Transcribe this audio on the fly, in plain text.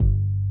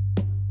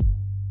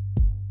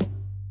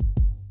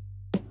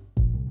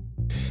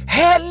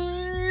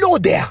Hello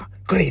there,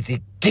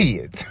 crazy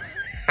kids.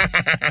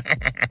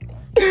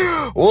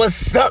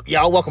 What's up,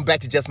 y'all? Welcome back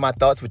to Just My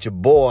Thoughts with your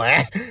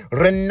boy,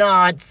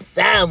 Renard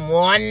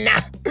Salmon.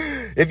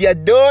 If you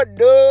don't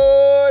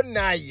know,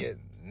 now you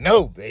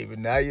know, baby.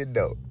 Now you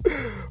know.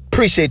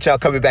 Appreciate y'all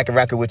coming back and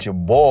rocking with your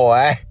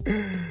boy.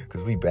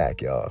 Because we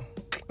back, y'all.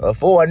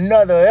 For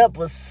another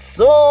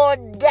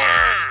episode.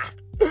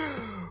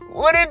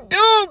 What it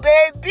do,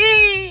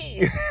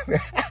 baby?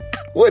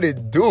 What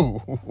it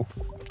do?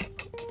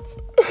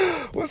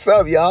 What's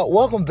up, y'all?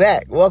 Welcome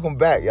back,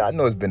 y'all. I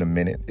know it's been a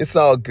minute. It's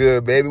all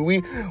good, baby.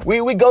 We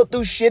go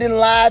through shit in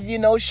life, you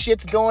know,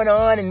 shit's going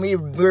on, and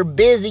we're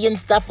busy and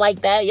stuff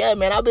like that. Yeah,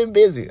 man, I've been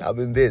busy.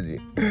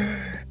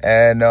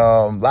 And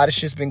a lot of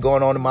shit's been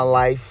going on in my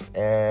life,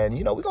 and,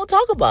 you know, we're going to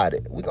talk about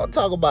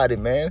it.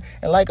 Man.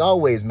 And like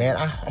always, man,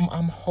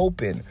 I'm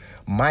hoping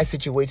my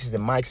situations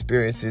and my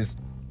experiences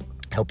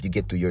help you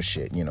get through your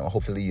shit. You know,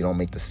 hopefully you don't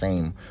make the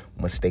same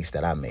mistakes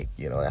that I make.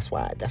 You know, that's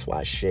why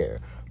I share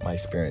my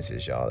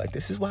experiences, y'all. Like,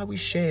 this is why we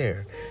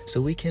share,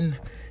 so we can,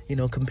 you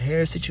know,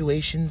 compare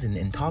situations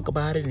and talk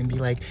about it and be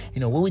like,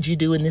 you know, what would you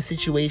do in this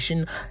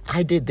situation?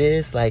 I did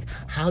this. Like,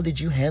 how did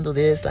you handle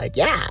this? Like,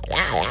 yeah.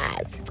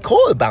 It's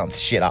cool to bounce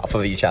shit off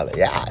of each other.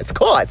 Yeah, it's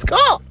cool.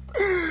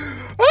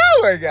 Oh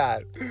my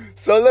God.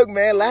 So look,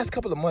 man, last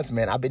couple of months,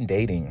 man, I've been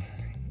dating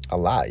a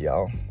lot,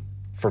 y'all.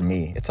 For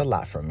me, it's a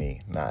lot for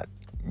me, not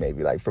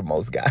maybe like for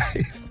most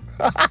guys.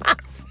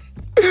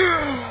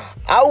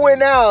 I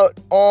went out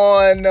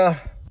on,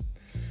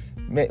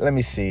 let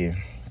me see,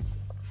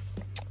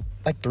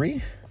 like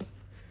three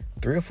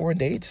or four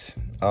dates.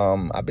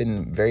 I've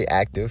been very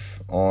active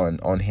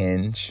on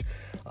Hinge.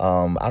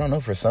 I don't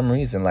know, for some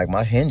reason, like,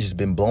 my Hinge has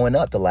been blowing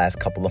up the last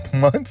couple of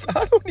months.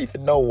 I don't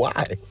even know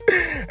why.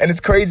 And it's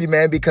crazy,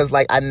 man, because,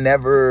 like, I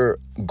never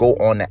go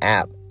on the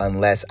app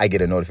unless I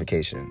get a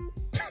notification.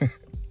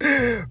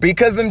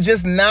 Because I'm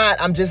just not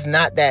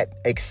that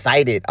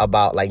excited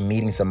about, like,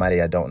 meeting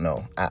somebody I don't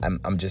know.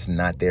 I'm just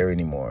not there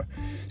anymore.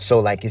 So,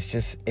 like, it's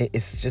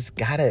just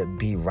gotta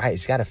be right.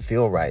 It's gotta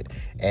feel right.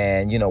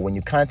 And, you know, when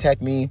you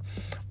contact me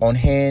on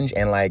Hinge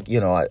and, like,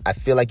 you know, I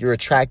feel like you're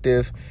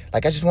attractive,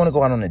 like, I just want to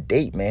go out on a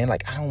date, man.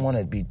 Like, I don't want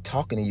to be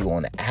talking to you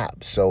on the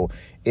app. So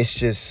it's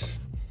just,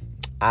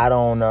 I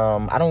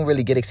don't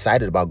really get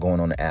excited about going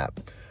on the app.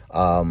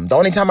 The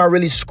only time I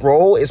really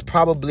scroll is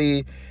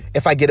probably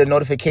if I get a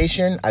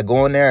notification. I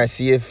go in there, I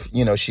see if,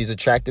 you know, she's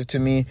attractive to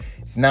me.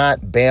 If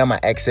not, bam, I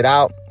exit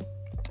out.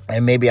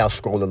 And maybe I'll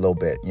scroll a little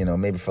bit, you know,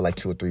 maybe for like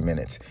 2 or 3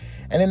 minutes.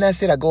 And then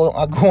that's it. I go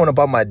on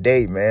about my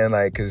date, man,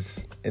 like,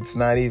 because it's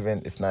not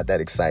that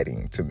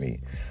exciting to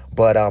me.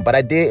 But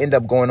I did end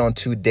up going on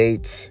 2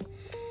 dates.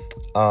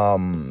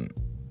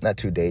 Not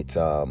 2 dates.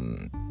 I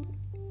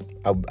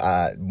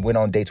went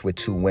on dates with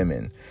 2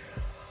 women.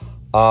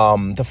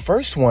 The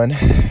first one,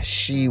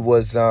 she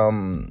was,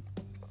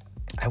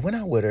 I went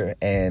out with her,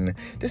 and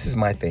this is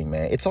my thing,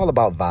 man. It's all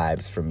about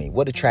vibes for me.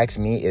 What attracts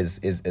me is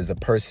a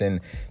person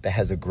that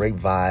has a great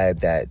vibe,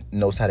 that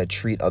knows how to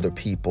treat other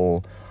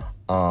people,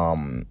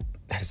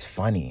 that is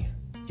funny.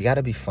 You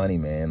gotta be funny,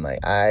 man.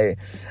 Like, I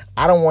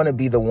don't want to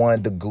be the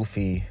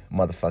goofy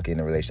motherfucker in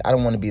a relationship. I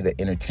don't want to be the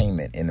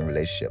entertainment in a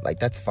relationship. Like,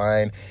 that's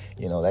fine.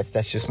 You know, that's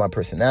just my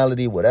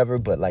personality, whatever.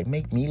 But, like,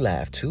 make me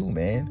laugh too,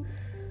 man.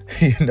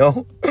 You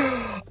know?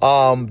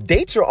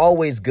 Dates are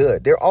always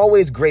good. They're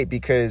always great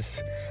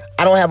because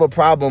I don't have a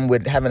problem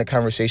with having a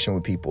conversation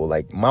with people.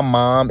 Like, my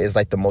mom is,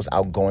 like, the most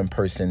outgoing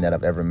person that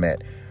I've ever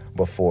met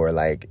before.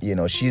 Like, you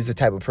know, she's the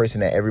type of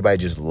person that everybody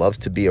just loves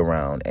to be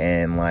around.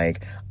 And,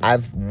 like,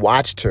 I've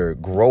watched her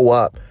grow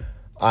up.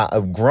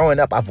 Growing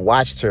up, I've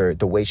watched her,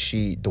 the way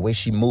she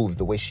moves,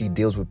 the way she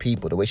deals with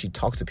people, the way she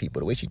talks to people,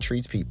 the way she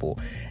treats people.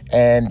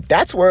 And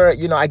that's where,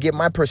 you know, I get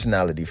my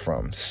personality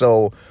from.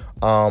 So,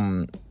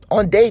 on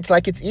dates,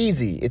 like, it's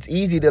easy. It's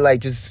easy to, like,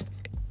 just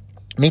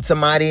meet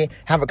somebody,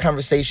 have a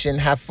conversation,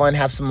 have fun,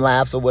 have some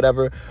laughs or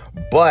whatever.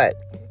 But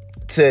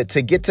to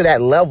get to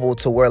that level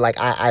to where, like,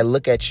 I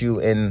look at you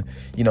in,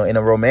 you know, in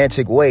a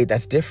romantic way,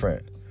 that's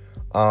different.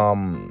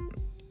 So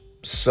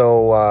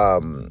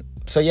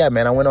yeah,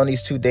 man, I went on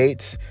these 2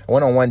 dates. I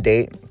went on 1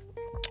 date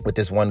with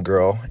this one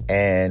girl,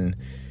 and,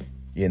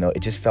 you know,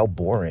 it just felt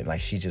boring. Like,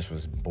 she just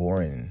was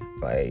boring.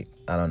 Like,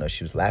 I don't know,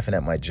 she was laughing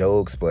at my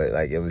jokes, but,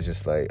 like, it was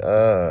just like,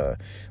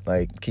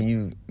 can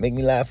you make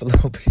me laugh a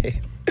little bit?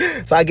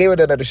 So I gave it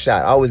another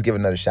shot. I always give it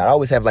another shot. I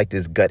always have, like,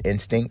 this gut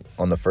instinct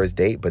on the first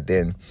date, but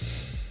then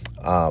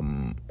I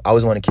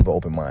always want to keep an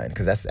open mind,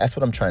 because that's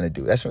what I'm trying to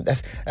do. That's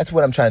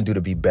what I'm trying to do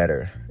to be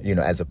better, you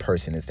know, as a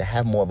person, is to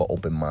have more of an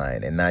open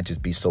mind and not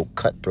just be so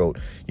cutthroat,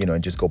 you know,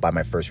 and just go by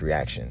my first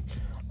reaction.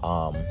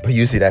 But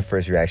usually that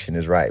first reaction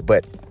is right.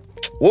 But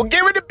we'll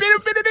give it the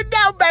benefit of the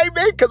doubt,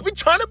 baby, because we're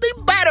trying to be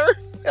better.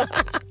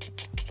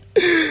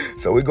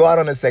 So we go out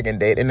on a second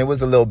date, and it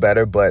was a little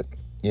better, but,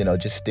 you know,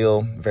 just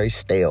still very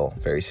stale.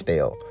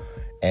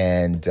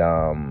 And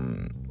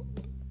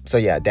so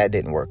yeah, that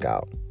didn't work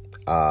out.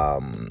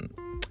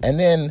 And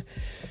then,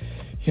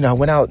 you know, I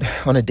went out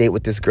on a date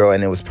with this girl,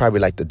 and it was probably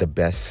like the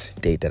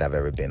best date that I've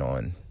ever been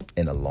on.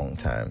 in a long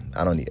time.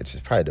 It's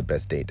just probably the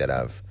best date that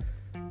I've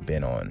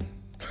been on.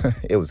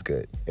 It was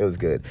good.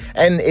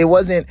 And it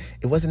wasn't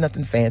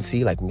nothing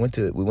fancy. Like we went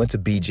to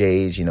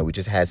BJ's, we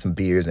just had some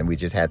beers and we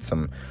just had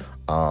some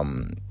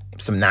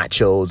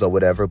nachos or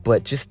whatever,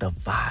 but just the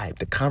vibe,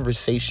 the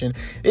conversation,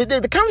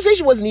 the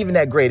conversation wasn't even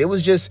that great. It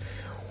was just,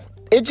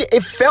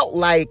 it felt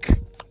like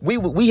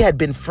we had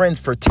been friends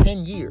for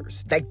 10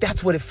 years. Like,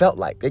 that's what it felt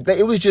like.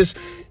 It was just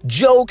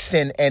jokes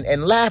and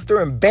laughter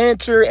and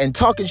banter and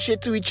talking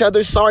shit to each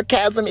other,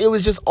 sarcasm. It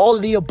was just all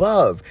of the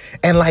above.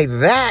 And like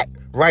that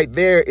right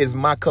there is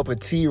my cup of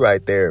tea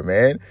right there,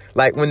 man.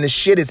 Like when the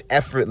shit is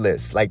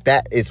effortless, like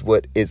that is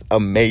what is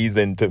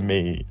amazing to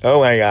me. Oh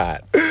my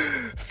God.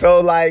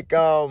 So like,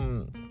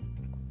 I'm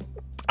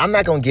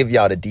not going to give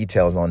y'all the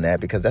details on that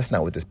because that's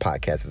not what this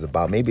podcast is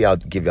about. Maybe I'll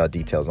give y'all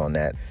details on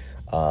that,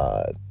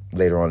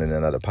 later on in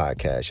another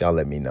podcast. Y'all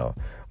let me know.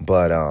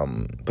 But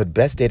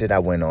best day that I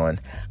went on,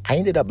 I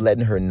ended up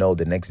letting her know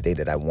the next day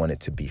that I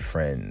wanted to be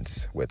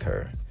friends with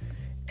her.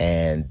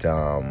 And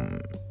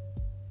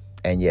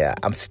yeah,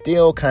 I'm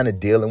still kind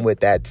of dealing with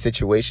that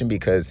situation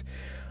because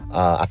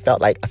I feel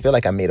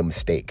like I made a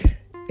mistake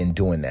in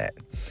doing that.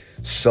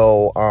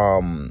 So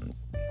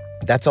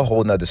that's a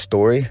whole nother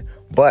story.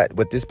 But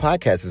what this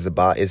podcast is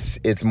about is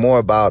it's more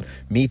about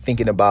me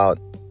thinking about,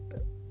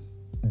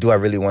 do I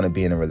really want to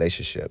be in a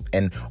relationship?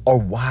 Or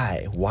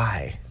why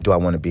do I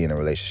want to be in a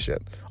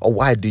relationship? Or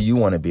why do you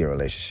want to be in a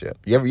relationship?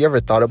 You ever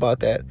thought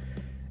about that?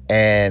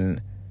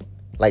 And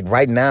like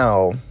right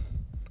now,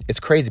 it's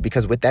crazy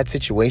because with that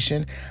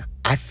situation,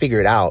 I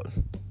figured out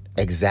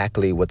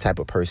exactly what type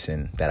of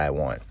person that I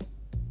want.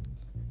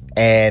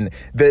 And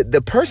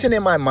the person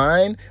in my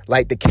mind,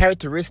 like the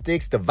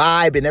characteristics, the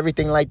vibe and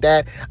everything like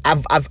that,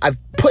 I've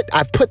put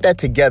that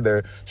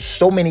together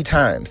so many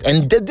times.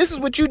 And this is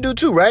what you do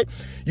too, right?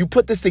 You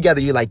put this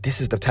together. You're like, this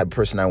is the type of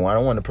person I want.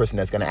 I want a person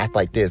that's going to act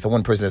like this. I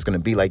want a person that's going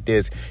to be like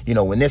this.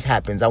 When this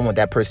happens, I want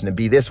that person to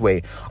be this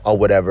way or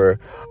whatever.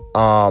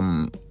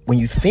 When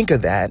you think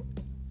of that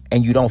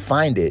and you don't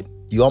find it,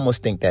 you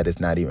almost think that it's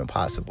not even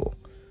possible.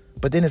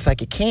 But then it's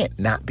like, it can't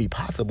not be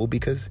possible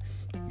because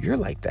you're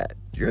like that.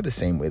 You're the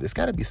same way. There's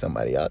got to be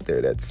somebody out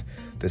there that's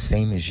the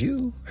same as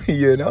you,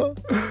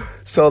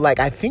 So like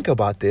I think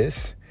about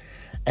this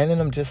and then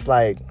I'm just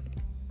like,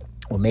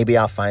 well, maybe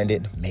I'll find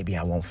it. Maybe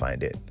I won't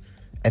find it.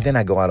 And then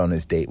I go out on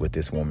this date with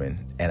this woman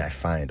and I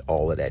find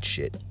all of that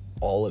shit,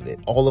 all of it,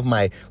 all of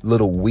my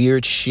little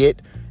weird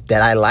shit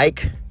that I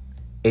like.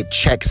 It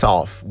checks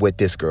off with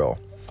this girl.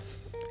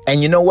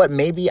 And you know what?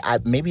 Maybe I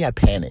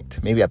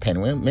panicked. Maybe I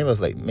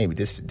was like, maybe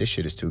this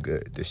shit is too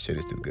good. This shit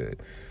is too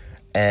good.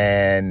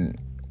 And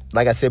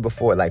like I said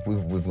before, like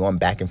we've gone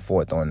back and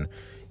forth on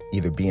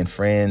either being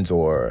friends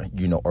or,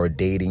 or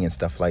dating and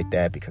stuff like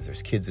that because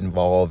there's kids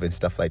involved and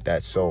stuff like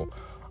that. So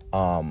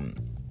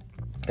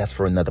that's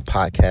for another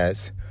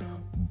podcast.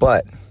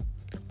 But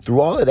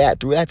through all of that,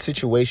 through that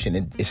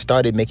situation, it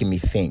started making me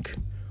think,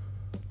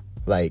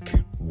 like,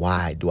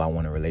 why do I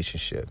want a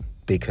relationship?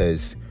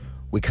 Because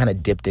we kind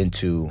of dipped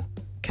into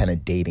kind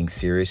of dating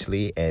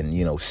seriously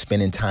and,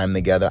 spending time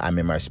together. I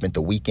remember I spent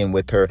the weekend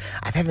with her.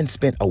 I haven't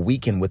spent a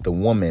weekend with a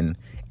woman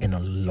in a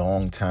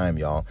long time,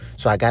 y'all.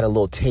 So I got a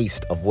little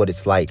taste of what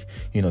it's like,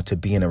 to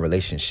be in a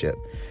relationship.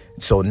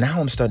 So now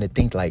I'm starting to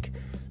think like,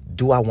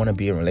 do I want to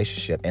be in a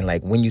relationship? And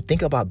like, when you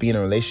think about being in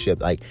a relationship,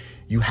 like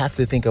you have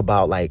to think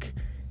about like,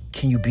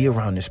 can you be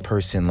around this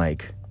person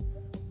like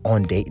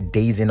on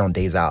days in, on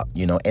days out,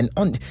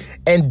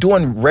 and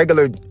doing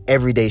regular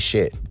everyday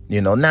shit.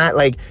 Not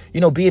like,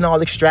 being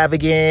all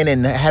extravagant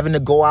and having to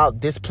go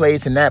out this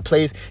place and that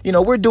place.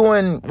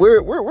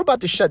 We're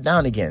about to shut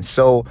down again.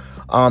 So,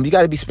 you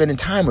got to be spending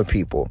time with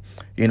people,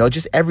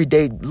 just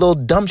everyday little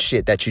dumb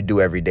shit that you do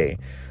every day.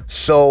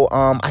 So,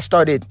 I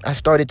started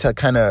to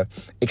kind of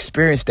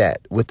experience that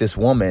with this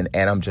woman.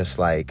 And I'm just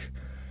like,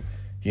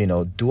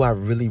 do I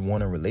really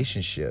want a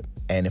relationship?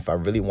 And if I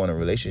really want a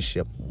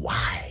relationship,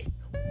 why?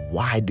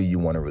 Why do you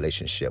want a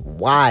relationship?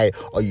 Why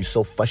are you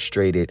so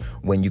frustrated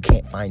when you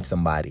can't find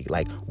somebody?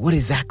 Like, what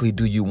exactly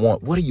do you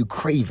want? What are you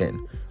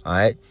craving? All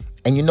right.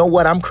 And you know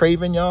what I'm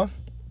craving, y'all?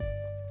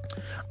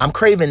 I'm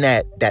craving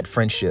that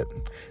friendship,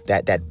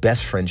 that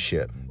best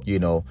friendship,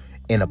 in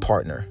a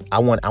partner. I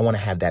want to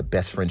have that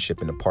best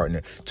friendship in a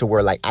partner to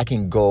where like we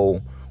can go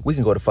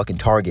to fucking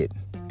Target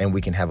and we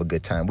can have a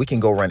good time. We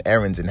can go run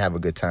errands and have a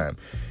good time.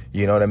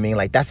 You know what I mean?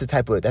 Like that's the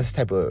type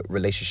of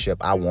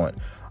relationship I want.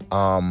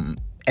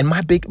 And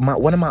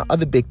one of my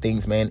other big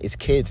things, man, is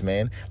kids,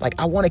 man. Like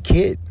I want a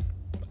kid.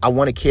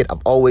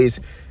 I've always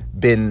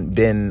been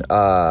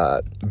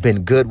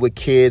good with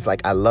kids.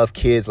 Like I love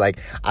kids. Like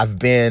I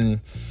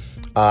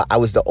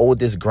was the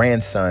oldest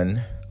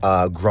grandson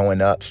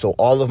growing up. So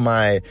all of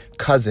my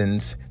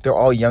cousins, they're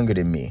all younger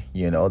than me.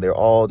 They're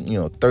all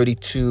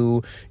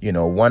 32.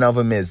 One of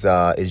them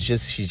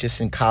she's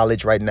just in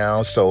college right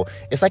now. So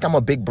it's like I'm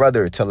a big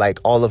brother to like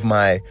all of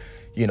my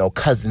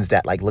cousins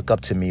that like look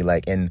up to me,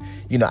 like, and,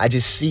 I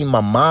just see my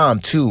mom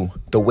too,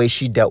 the way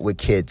she dealt with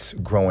kids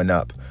growing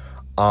up.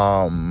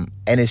 And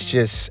it's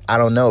just, I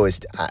don't know.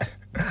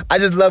 I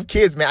just love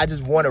kids, man. I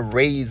just want to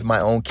raise my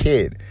own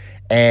kid.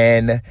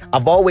 And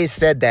I've always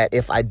said that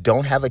if I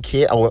don't have a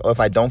kid or if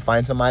I don't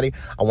find somebody,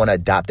 I want to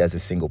adopt as a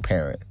single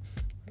parent.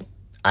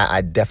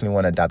 I definitely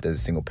want to adopt as a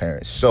single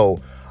parent.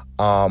 So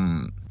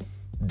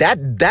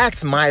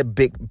that's my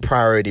big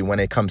priority when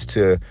it comes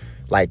to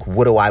like,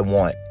 what do I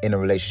want in a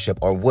relationship,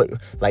 or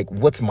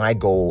what's my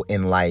goal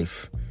in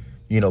life,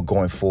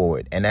 going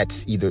forward. And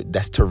that's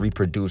to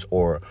reproduce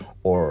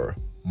or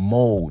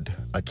mold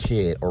a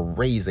kid or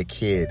raise a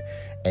kid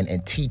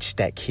and teach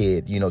that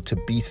kid, to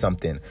be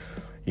something,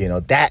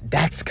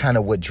 that's kind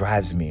of what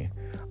drives me.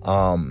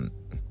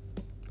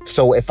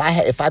 So if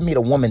I meet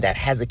a woman that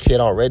has a kid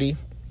already,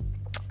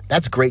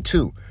 that's great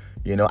too.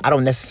 I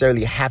don't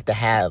necessarily have to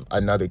have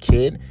another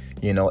kid,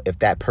 if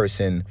that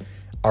person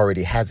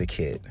already has a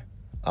kid.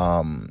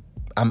 I'm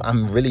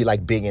really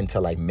like big into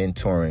like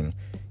mentoring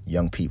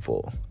young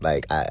people.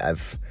 Like I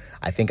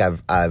think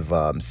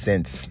I've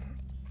since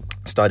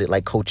started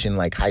like coaching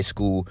like high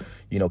school,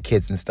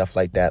 kids and stuff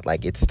like that.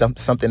 Like it's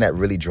something that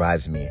really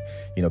drives me,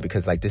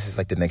 because like this is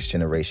like the next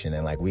generation,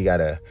 and like we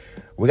gotta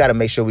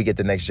make sure we get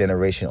the next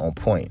generation on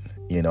point,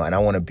 and I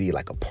want to be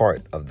like a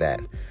part of that.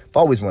 I've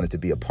always wanted to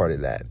be a part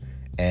of that.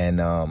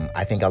 And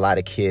I think a lot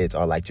of kids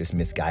are like just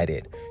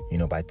misguided,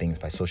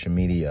 by social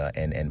media,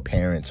 and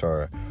parents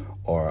are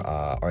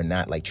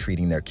not like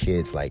treating their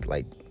kids like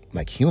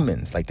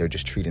humans. Like they're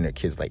just treating their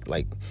kids like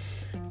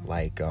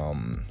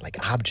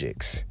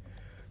objects,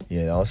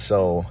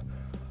 So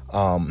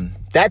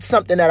that's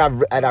something that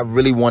I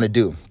really want to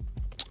do.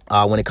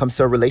 When it comes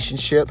to a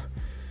relationship,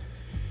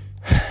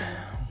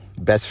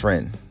 best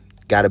friend,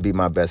 gotta be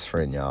my best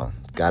friend, y'all.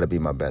 Gotta be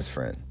my best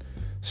friend.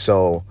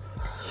 So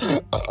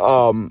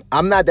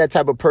I'm not that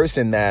type of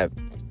person that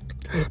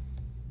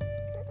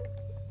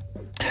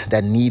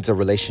needs a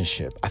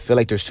relationship. I feel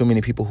like there's too many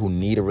people who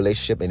need a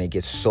relationship, and they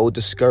get so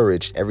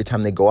discouraged every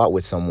time they go out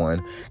with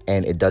someone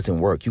and it doesn't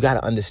work. You got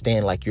to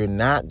understand, like, you're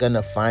not going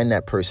to find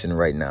that person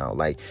right now.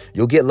 Like,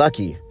 you'll get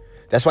lucky.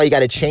 That's why you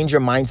got to change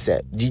your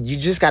mindset. You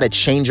just got to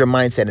change your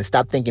mindset and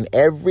stop thinking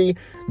every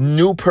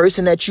new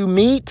person that you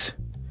meet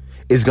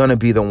is going to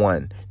be the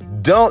one.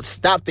 Don't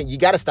stop thinking. You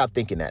got to stop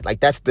thinking that. Like,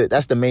 that's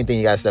the main thing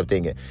you got to stop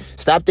thinking.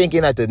 Stop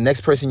thinking that the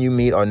next person you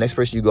meet or next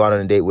person you go out on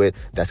a date with,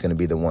 that's going to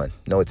be the one.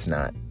 No, it's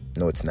not.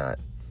 No, it's not.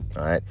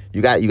 All right.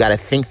 You got to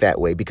think that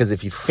way, because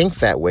if you think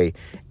that way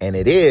and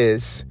it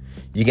is,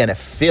 you're going to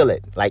feel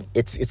it. Like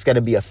it's going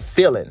to be a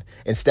feeling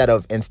instead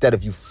of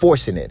you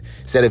forcing it,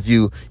 instead of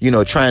you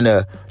trying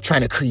to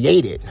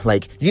create it.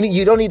 Like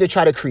you don't need to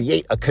try to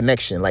create a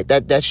connection. Like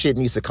that shit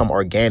needs to come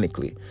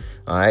organically.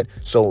 All right.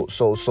 So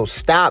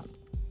stop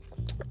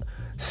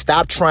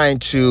trying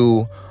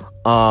to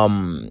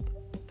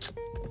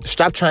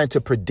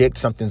predict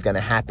something's going to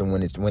happen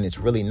when it's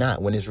really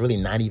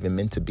not even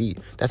meant to be.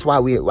 That's why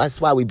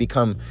we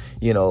become,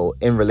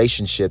 in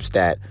relationships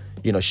that,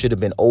 should have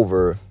been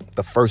over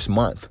the first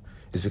month.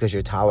 Is because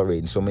you're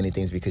tolerating so many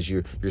things, because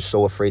you're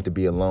so afraid to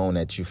be alone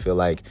that you feel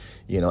like,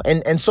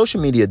 and social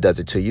media does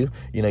it to you.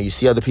 You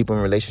see other people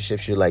in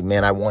relationships, you're like,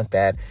 man, I want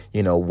that.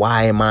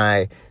 Why am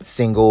I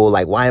single?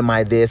 Like, why am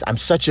I this? I'm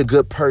such a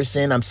good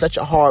person. I'm such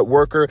a hard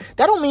worker.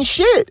 That don't mean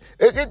shit.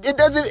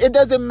 It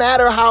doesn't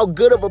matter how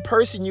good of a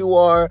person you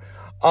are.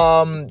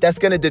 That's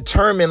going to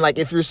determine like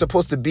if you're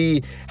supposed to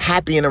be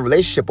happy in a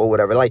relationship or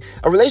whatever. Like,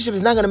 a relationship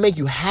is not going to make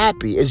you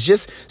happy. It's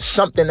just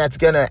something that's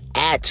going to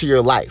add to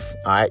your life.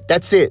 All right.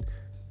 That's it.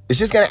 It's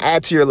just going to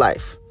add to your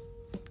life.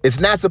 It's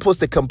not supposed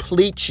to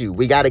complete you.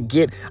 We got to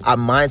get our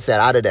mindset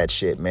out of that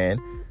shit, man.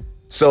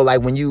 So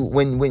like when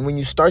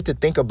you start to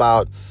think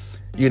about,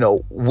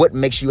 what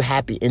makes you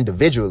happy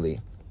individually,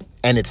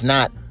 and it's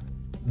not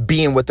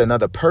being with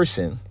another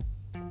person,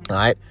 all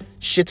right,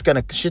 shit's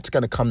gonna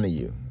come to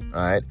you.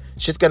 All right,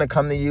 shit's gonna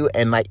come to you,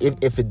 and like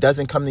if it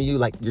doesn't come to you,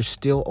 like, you're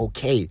still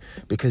okay,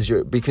 because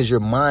your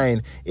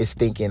mind is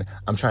thinking,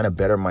 I'm trying to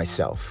better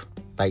myself.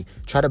 Like,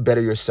 try to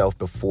better yourself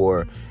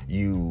before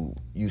you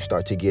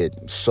start to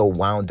get so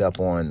wound up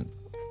on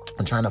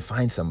trying to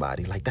find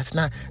somebody. Like, that's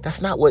not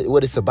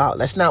what it's about.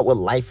 That's not what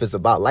life is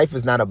about. Life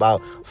is not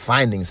about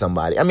finding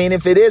somebody. I mean,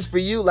 if it is for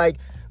you, like,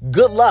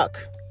 good luck,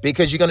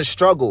 because you're gonna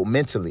struggle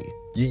mentally.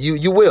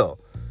 You will,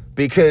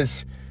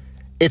 because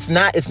it's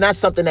not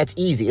something that's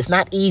easy. It's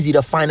not easy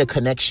to find a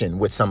connection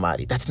with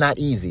somebody. That's not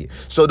easy.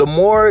 So the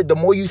more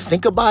you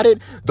think about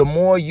it, the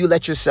more you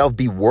let yourself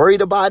be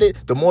worried about it,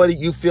 the more that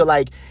you feel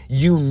like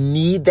you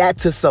need that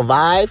to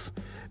survive,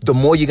 the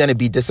more you're going to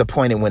be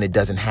disappointed when it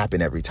doesn't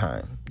happen every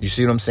time. You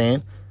see what I'm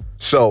saying?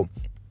 So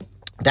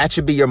that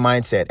should be your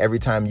mindset every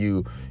time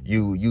you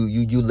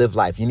live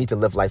life. You need to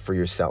live life for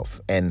yourself.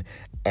 And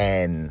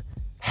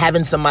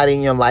having somebody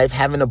in your life,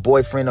 having a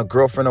boyfriend or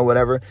girlfriend or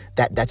whatever,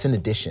 that's an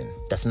addition.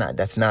 That's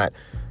not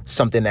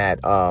something that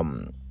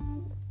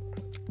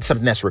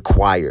something that's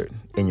required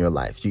in your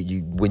life.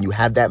 You when you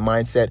have that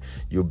mindset,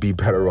 you'll be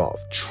better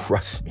off.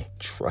 Trust me.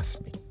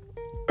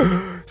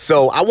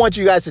 So I want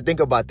you guys to think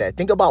about that.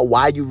 Think about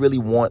why you really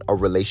want a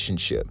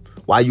relationship,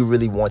 why you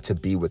really want to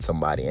be with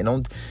somebody,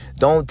 and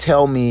don't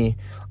tell me,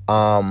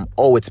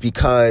 it's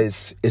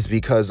because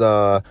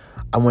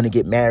I want to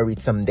get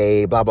married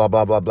someday, blah, blah,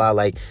 blah, blah, blah.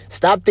 Like,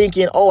 stop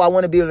thinking, oh, I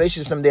want to be in a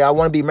relationship someday. I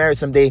want to be married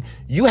someday.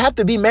 You have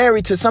to be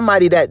married to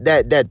somebody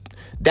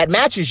that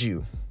matches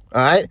you.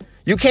 All right.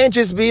 You can't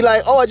just be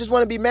like, oh, I just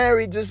want to be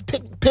married. Just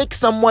pick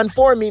someone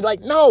for me.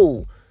 Like,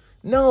 no,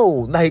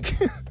 like,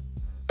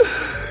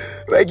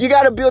 like you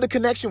got to build a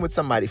connection with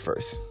somebody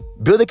first.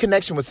 Build a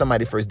connection with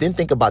somebody first. Then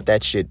think about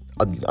that shit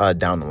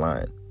down the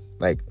line.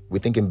 Like we're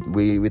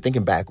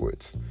thinking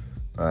backwards.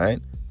 All right.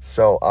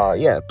 So,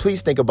 yeah,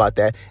 please think about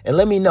that. And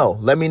let me know.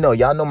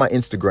 Y'all know my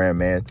Instagram,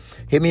 man.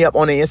 Hit me up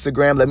on the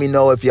Instagram. Let me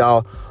know if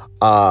y'all,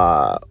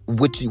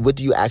 what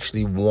do you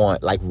actually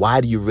want? Like,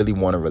 why do you really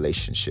want a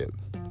relationship?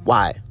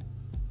 Why?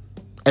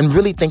 And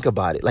really think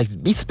about it. Like,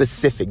 be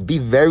specific. Be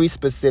very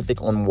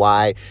specific on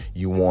why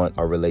you want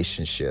a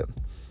relationship.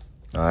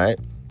 All right?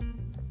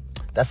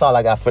 That's all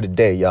I got for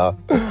today, y'all.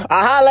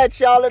 I'll holla at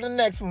y'all in the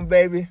next one,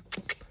 baby.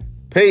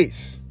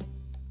 Peace.